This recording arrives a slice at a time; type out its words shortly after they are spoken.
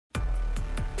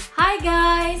Hi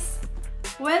guys!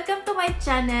 Welcome to my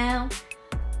channel.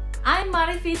 I'm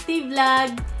Marifiti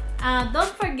Vlog.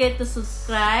 Don't forget to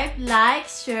subscribe, like,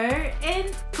 share,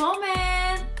 and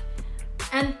comment.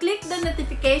 And click the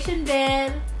notification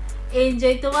bell.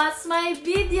 Enjoy to watch my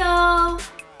video.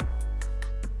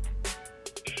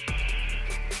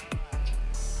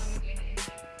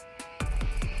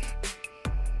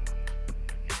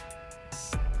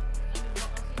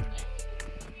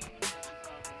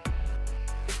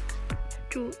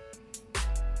 True.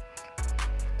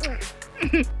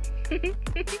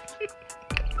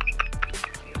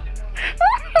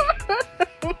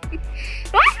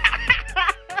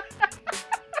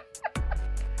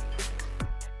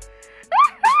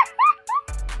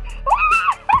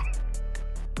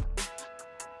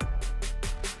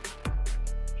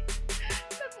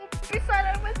 Nakumpisa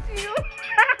naman siyo.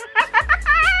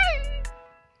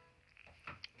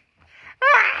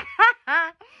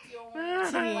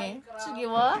 Sige. Sige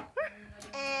mo?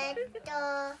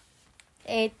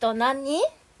 Nani?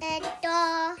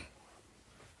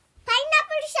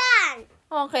 Pineapple san.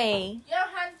 Okay.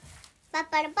 Yohanne.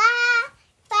 Paparapa.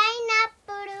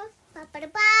 Pineapple.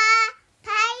 Paparapa.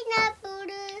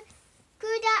 Pineapple.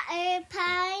 Kudae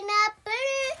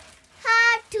pineapple.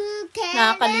 Hatu kere.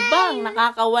 Nakakalibang.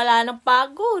 Nakakawala ng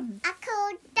pagod.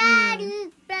 Ako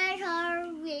taru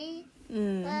berharwi.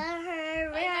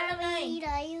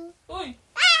 Uy!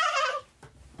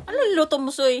 Anong luto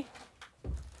mo, Soy?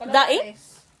 Daing?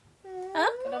 Ha?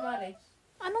 Calamares.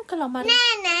 Anong calamari?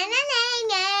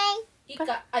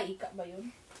 Ika. Ay, ika ba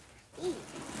yun?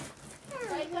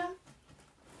 Ay, ka.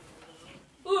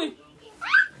 Uy!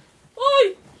 Uy!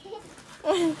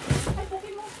 Ay,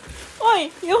 bukin mo. Oy!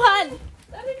 Yohanne!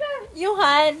 Dali na.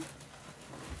 Yohanne!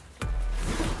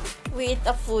 We eat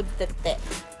a food tete.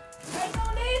 Ay, na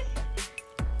ulit.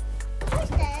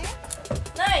 What's that?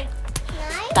 Nay!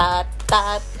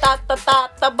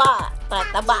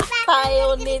 Tataba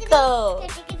tayo nito.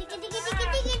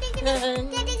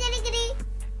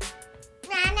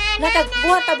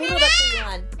 Nakagbuha tabiro dati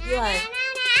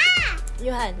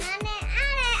Yohanne.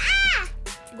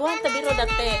 Guha tabiro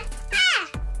dati.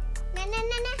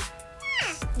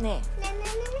 Ne.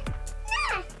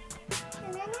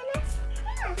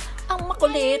 Ang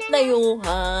makulit na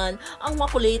Yohanne. Ang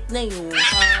makulit na Yohanne.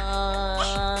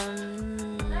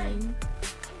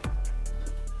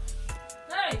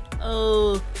 Nay!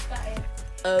 Oh. Kain.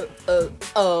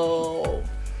 Oh.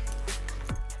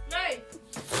 Nay!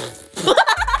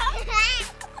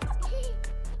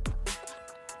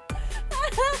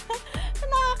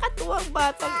 Nakakatuwang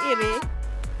batang iri.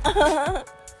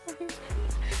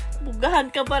 Bugahan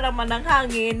ka ba naman ng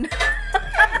hangin?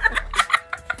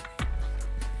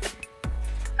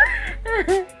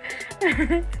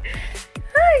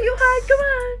 Hi, Yohanne, come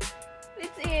on.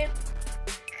 Let's eat.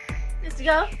 Let's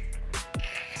go.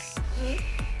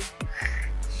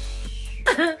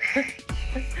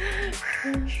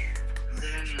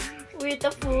 With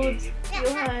the food,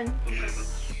 Yohanne.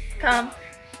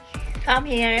 Come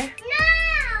here.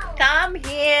 Come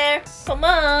here. Come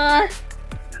on.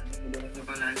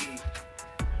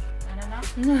 Ano na?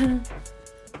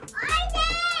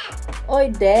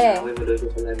 Oy, de.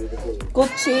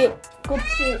 Kuchi.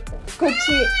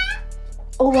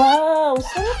 Oh, wow.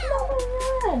 Sarap naman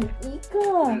yan. Ika.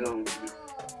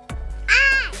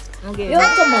 Okay. Yo,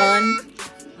 come on.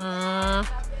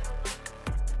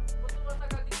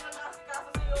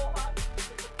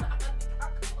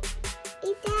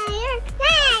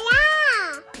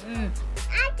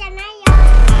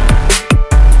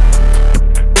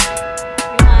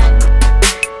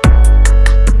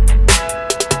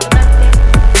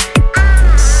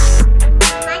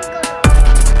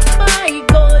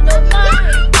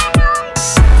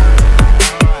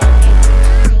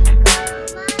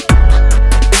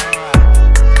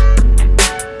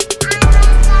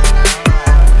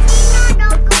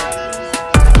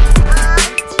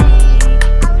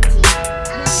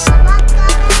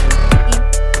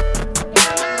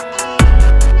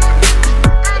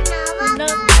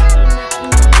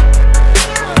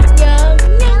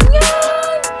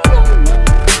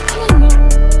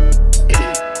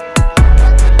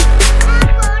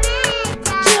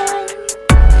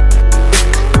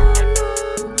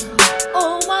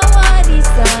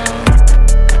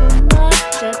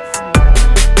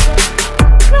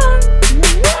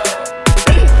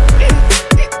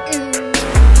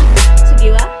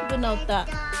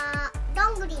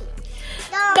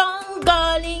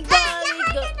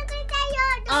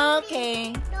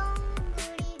 Okay.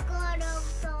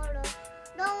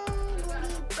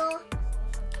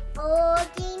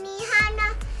 Oji ni hana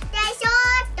de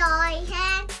shotoy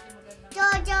hen.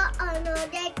 Jojo ono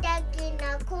de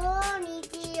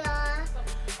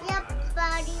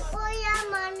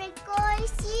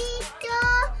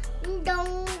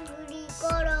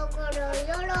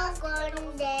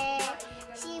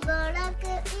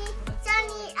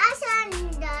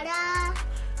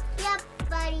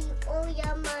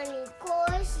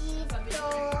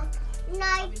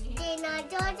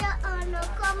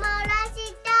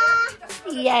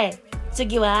イエーイ。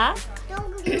次はど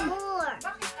んぐりも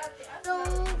どん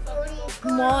ぐりこ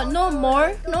more, no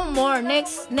more, no more.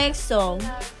 Next song. お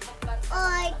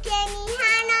池に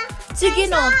花次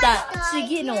の歌、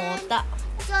次の歌。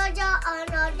頂上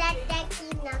の出てき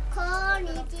なこんに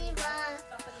ちは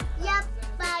やっ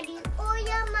ぱりお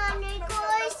山猫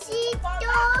し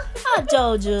と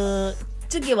上手。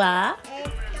次は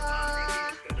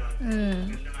う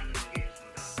ん。だ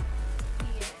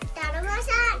るまさ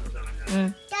んう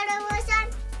ん。だるまさん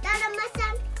だるまさ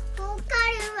んわか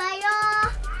るわよ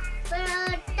プロ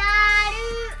タル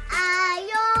あ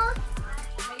よ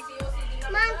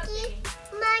マンキ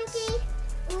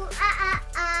ーうあ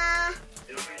あ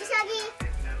うさ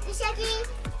ぎ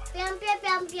ぴょんぴょんぴ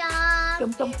ょんぴょん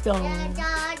ぴょんぴょんぴょん。やだ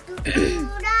とう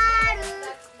らる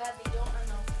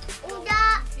うだ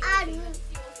ある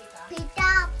ピタ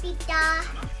ピタ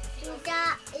うだ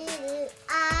いる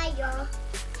あよ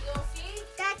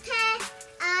だけ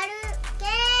歩け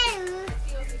る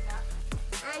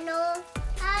あの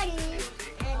針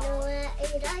あのい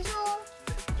らしょ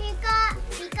ピカ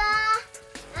ピカ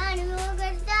あるが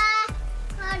だ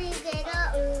針毛が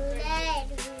売れ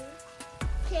る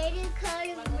ケルカル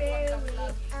ベリー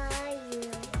あゆ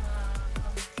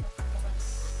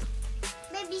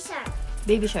ベビーシャークベ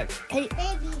イビーシャーク。はい。ベ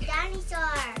ビーダニソー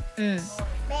うん。ベ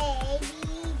イビ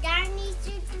ーダニス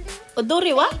ル踊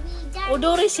りはベイビーダニ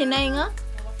踊りしないが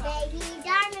ベイビーダ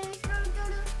ニス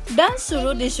ルダンスす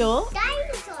るでしょダイ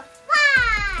ナソーわ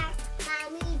ーマ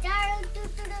ミーダルトゥ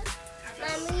トゥルマ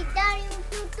ミーダル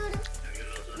トゥトゥル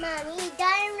マミーダ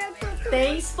ルトゥトゥル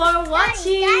Thanks for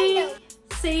watching.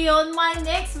 See you on my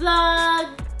next vlog.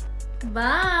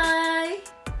 Bye.